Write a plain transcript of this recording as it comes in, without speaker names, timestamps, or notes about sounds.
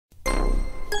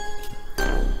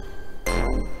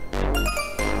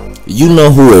You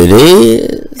know who it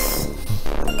is.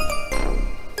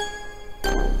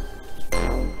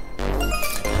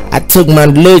 I took my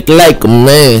lick like a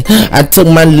man. I took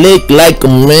my lick like a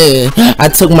man. I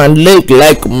took my lick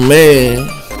like a man.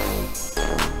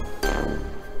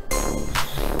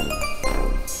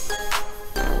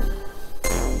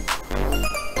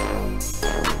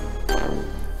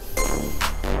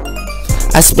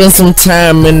 I spent some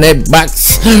time in that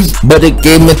box, but it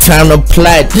gave me time to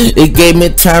plot. It gave me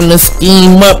time to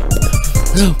scheme up.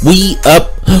 We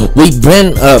up, we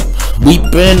been up, we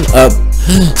been up.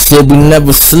 Said we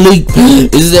never sleep.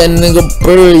 Is that nigga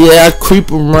bird? Yeah, I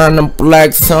creep around the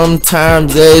block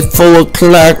sometimes at 4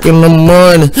 o'clock in the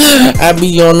morning. I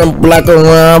be on the block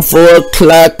around 4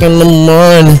 o'clock in the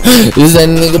morning. Is that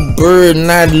nigga bird?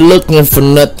 Not looking for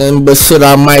nothing, but shit,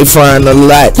 I might find a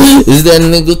lot. Is that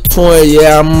nigga toy?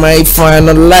 Yeah, I might find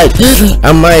a lot.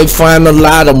 I might find a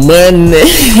lot of money.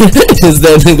 Is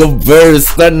that nigga bird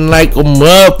stunting like a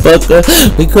motherfucker?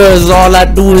 Because all I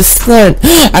do is stunt.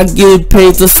 I get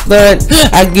paid to stunt.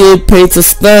 I get paid to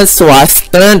stunt, so I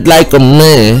stunt like a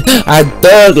man. I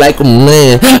thug like a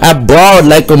man. I ball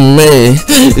like a man.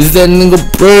 Is that nigga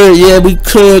bird? Yeah, we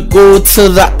could go to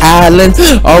the island,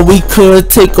 or we could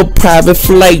take a private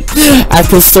flight. I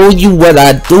can show you what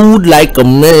I do like a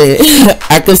man.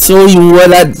 I can show you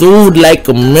what I do like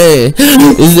a man.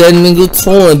 Is that nigga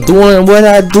torn doing what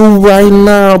I do right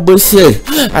now? But shit,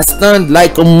 I stunt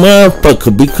like a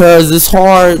motherfucker because it's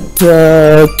hard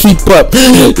to keep up.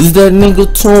 Is that nigga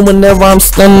torn whenever I'm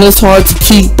stunning? It's hard to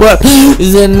keep up.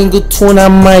 Is that nigga torn? I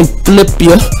might flip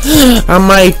ya. I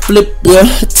might flip ya.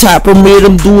 Chopper made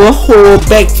him do a whole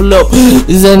backflip.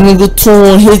 Is that nigga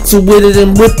torn? Hit you with it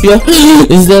and whip ya.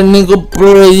 Is that nigga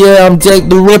bro? Yeah, I'm Jack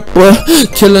the Ripper,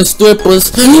 killing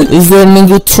strippers. Is that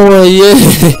nigga torn?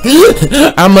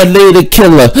 Yeah, I'm a lady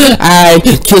killer. I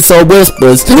kiss her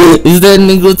whispers. Is that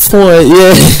nigga torn?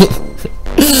 Yeah.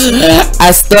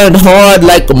 I stunt hard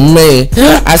like a man.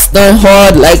 I stunt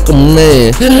hard like a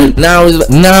man. Now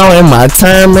in my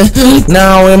timing.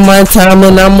 Now in my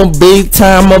timing, I'm a big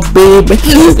timer, baby.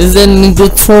 Is that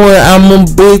nigga torn? I'm a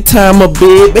big timer,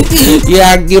 baby.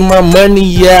 Yeah, I get my money.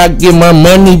 Yeah, I get my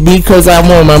money because I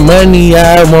want my money.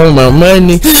 I want my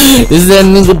money. Is that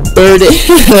nigga Birdie?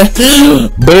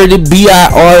 Birdie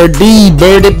B-I-R-D.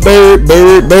 Birdie,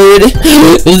 birdie.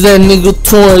 Is that nigga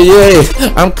torn?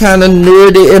 Yeah, I'm kinda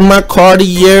nerdy in my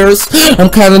Cartiers. I'm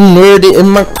kinda nerdy in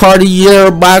my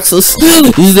Cartier boxes.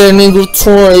 Is that nigga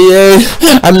torn?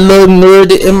 Yeah, I look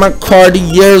nerdy in my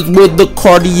Cartiers with the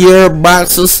Cartier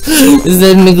boxes. Is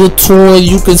that nigga torn?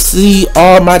 You can see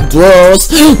all my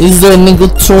drawers. Is that nigga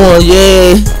torn?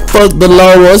 Yeah, fuck the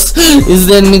lowest. Is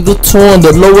that nigga torn?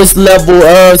 The lowest level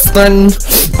of stunning,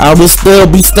 I will still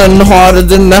be stunning harder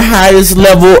than the highest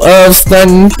level of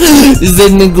stunning. Is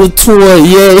that nigga torn?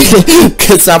 Yeah,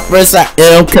 cause I first I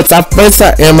am, cause I first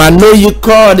I am. I know you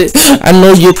called it, I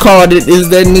know you called it. Is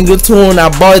that nigga torn? I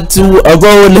bought you a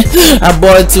roller, I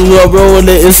bought you a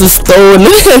roller, it's a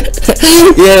stolen.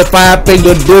 Yeah,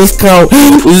 5-finger discount.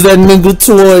 Is that nigga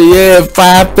torn? Yeah,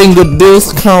 5-finger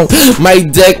discount.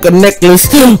 Might jack a necklace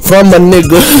from a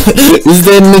nigga. Is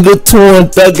that nigga torn?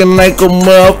 Thugging like a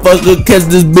motherfucker, catch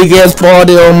this big ass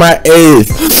party on my ass.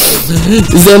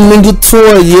 Is that nigga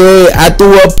torn? Yeah, I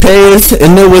threw a pass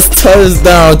and it was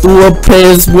touchdown. Threw a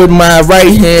pass with my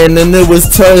right hand and it was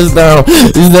touchdown.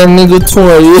 Is that nigga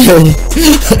torn? Yeah.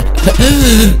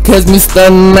 Catch me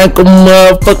stunning like a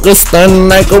motherfucker, stunning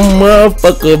like a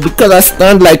motherfucker because I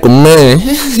stunned like a man.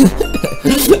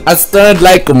 I stunned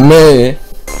like a man.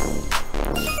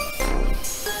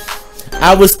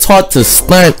 I was taught to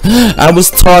stunt. I was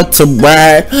taught to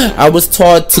ride. I was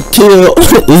taught to kill.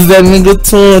 Is that nigga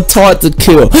torn? Taught to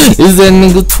kill. Is that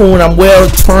nigga torn? I'm well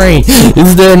trained.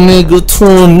 Is that nigga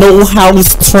torn? No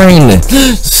house training.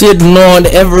 Shitting on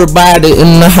everybody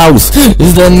in the house.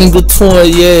 Is that nigga torn?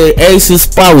 Yeah, ask his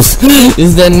spouse.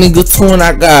 Is that nigga torn?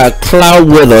 I got clout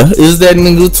with her. Is that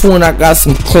nigga torn? I got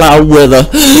some clout with her.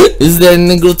 Is that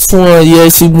nigga torn? Yeah,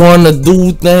 she wanna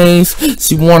do things.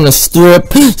 She wanna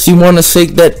strip. She wanna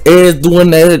shake that ass doing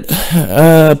that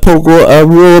pogo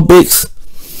aerobics.